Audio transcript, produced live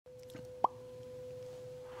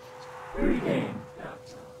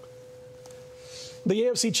The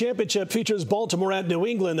AFC Championship features Baltimore at New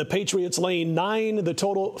England. The Patriots laying 9, the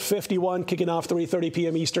total 51, kicking off 3:30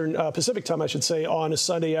 p.m. Eastern Pacific time, I should say, on a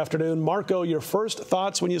Sunday afternoon. Marco, your first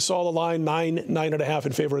thoughts when you saw the line 9.5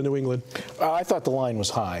 in favor of New England? I thought the line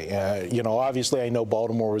was high. Obviously I know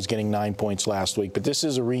Baltimore was getting 9 points last week, but this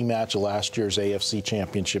is a rematch of last year's AFC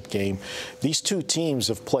Championship game. These two teams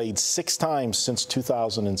have played 6 times since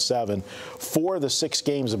 2007. 4 of the 6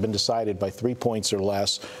 games have been decided by 3 points or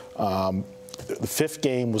less. The 5th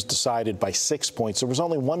game was decided by 6 points. There was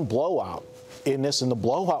only one blowout in this, and the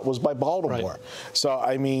blowout was by Baltimore. Right. So,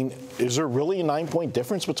 I mean, is there really a 9-point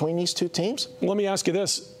difference between these two teams? Let me ask you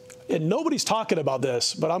this, and nobody's talking about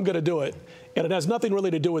this, but I'm going to do it, and it has nothing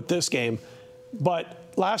really to do with this game. But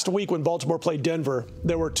last week when Baltimore played Denver,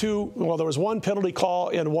 there was one penalty call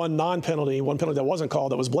and one non-penalty, one penalty that wasn't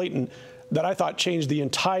called that was blatant, that I thought changed the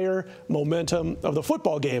entire momentum of the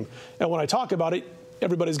football game. And when I talk about it,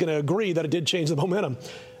 everybody's going to agree that it did change the momentum.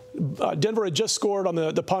 Denver had just scored on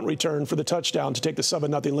the punt return for the touchdown to take the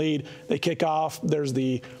 7-0 lead. They kick off. There's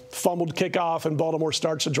the fumbled kickoff, and Baltimore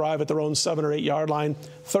starts to drive at their own 7 or 8 yard line.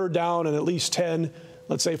 3rd down and at least 10,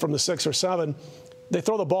 let's say from the 6 or 7. They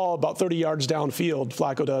throw the ball about 30 yards downfield,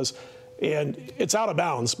 Flacco does, and it's out of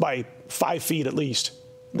bounds by 5 feet at least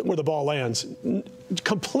where the ball lands.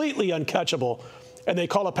 Completely uncatchable. And they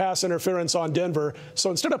call a pass interference on Denver. So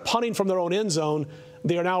instead of punting from their own end zone,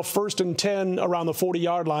 they are now 1st and 10 around the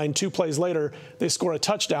 40-yard line. 2 plays later, they score a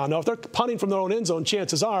touchdown. Now, if they're punting from their own end zone,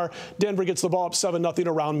 chances are Denver gets the ball up 7-0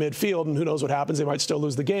 around midfield, and who knows what happens. They might still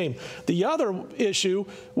lose the game. The other issue,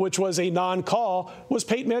 which was a non-call, was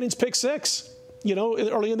Peyton Manning's pick 6,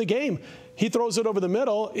 early in the game. He throws it over the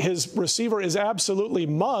middle. His receiver is absolutely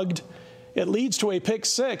mugged. It leads to a pick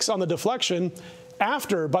 6 on the deflection. By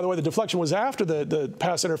the way, the deflection was after the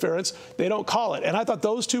pass interference. They don't call it. And I thought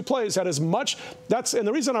those 2 plays had as much. And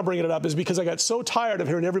the reason I'm bringing it up is because I got so tired of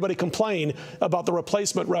hearing everybody complain about the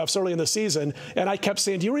replacement refs early in the season. And I kept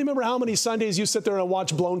saying, do you remember how many Sundays you sit there and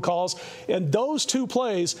watch blown calls? And those 2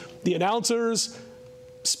 plays, the announcers,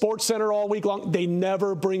 Sports Center all week long, they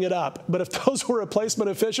never bring it up. But if those were replacement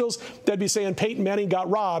officials, they'd be saying Peyton Manning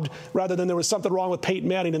got robbed rather than there was something wrong with Peyton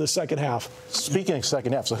Manning in the second half. Speaking of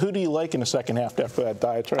second half, so who do you like in the second half after that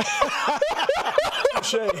diatribe?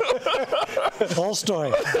 Whole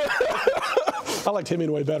story. I liked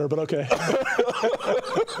Hemingway better, but okay.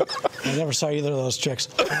 I never saw either of those chicks.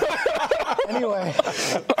 Anyway,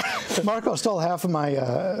 Marco stole half of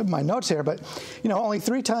my notes here, but only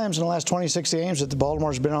 3 times in the last 26 games that the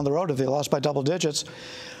Baltimore's been on the road have they lost by double digits.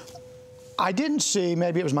 I didn't see,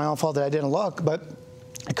 maybe it was my own fault that I didn't look, but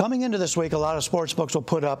coming into this week, a lot of sports books will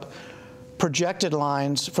put up projected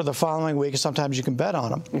lines for the following week, and sometimes you can bet on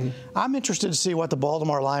them. Mm-hmm. I'm interested to see what the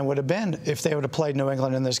Baltimore line would have been if they would have played New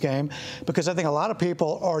England in this game, because I think a lot of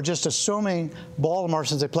people are just assuming Baltimore,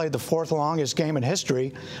 since they played the 4th longest game in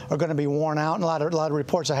history, are going to be worn out. And a lot of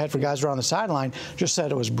reports I had for guys who were on the sideline just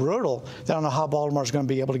said it was brutal. They don't know how Baltimore's going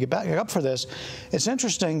to be able to get back up for this. It's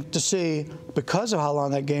interesting to see, because of how long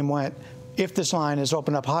that game went, if this line is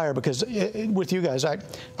opened up higher, because with you guys, I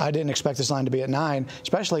didn't expect this line to be at 9,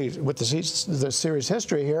 especially with the series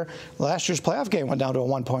history here. Last year's playoff game went down to a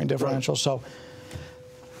 1-point differential. Right. So,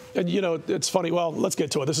 and it's funny. Well, let's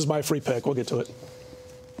get to it. This is my free pick. We'll get to it.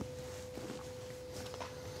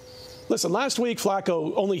 Listen, last week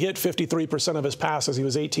Flacco only hit 53% of his passes. He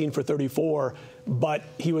was 18 for 34, but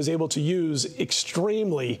he was able to use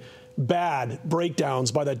extremely bad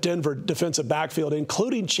breakdowns by that Denver defensive backfield,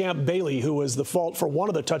 including Champ Bailey, who was the fault for one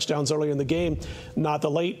of the touchdowns early in the game, not the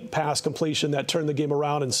late pass completion that turned the game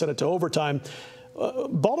around and sent it to overtime.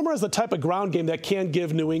 Baltimore has the type of ground game that can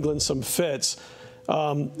give New England some fits.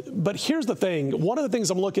 But here's the thing. One of the things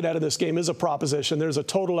I'm looking at in this game is a proposition. There's a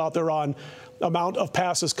total out there on amount of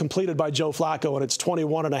passes completed by Joe Flacco, and it's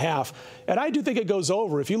 21.5. And I do think it goes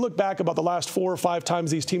over. If you look back about the last 4 or 5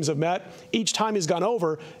 times these teams have met, each time he's gone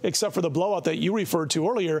over, except for the blowout that you referred to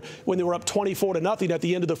earlier when they were up 24-0 at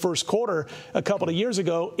the end of the first quarter a couple of years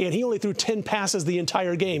ago, and he only threw 10 passes the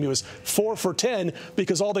entire game. He was 4 for 10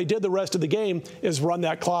 because all they did the rest of the game is run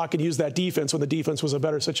that clock and use that defense when the defense was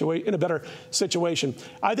in a better situation.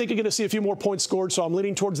 I think you're going to see a few more points scored, so I'm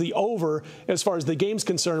leaning towards the over as far as the game's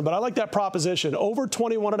concerned, but I like that proposition. Over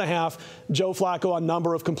 21.5, Joe Flacco on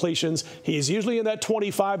number of completions. He's usually in that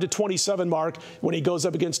 25 to 27 mark when he goes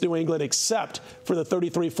up against New England, except for the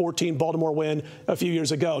 33-14 Baltimore win a few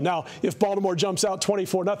years ago. Now, if Baltimore jumps out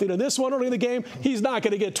 24-0 in this one early in the game, he's not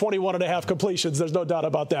going to get 21.5 completions. There's no doubt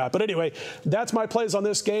about that. But anyway, that's my plays on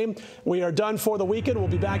this game. We are done for the weekend. We'll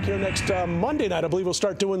be back here next Monday night. I believe we'll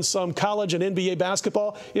start doing some college and NBA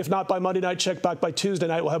basketball. If not by Monday night, check back by Tuesday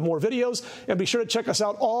night. We'll have more videos. And be sure to check us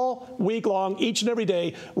out all week long, each and every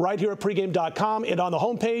day, right here at pregame.com and on the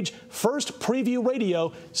homepage. First Preview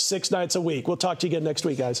Radio, 6 nights a week. We'll talk to you again next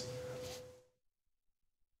week, guys.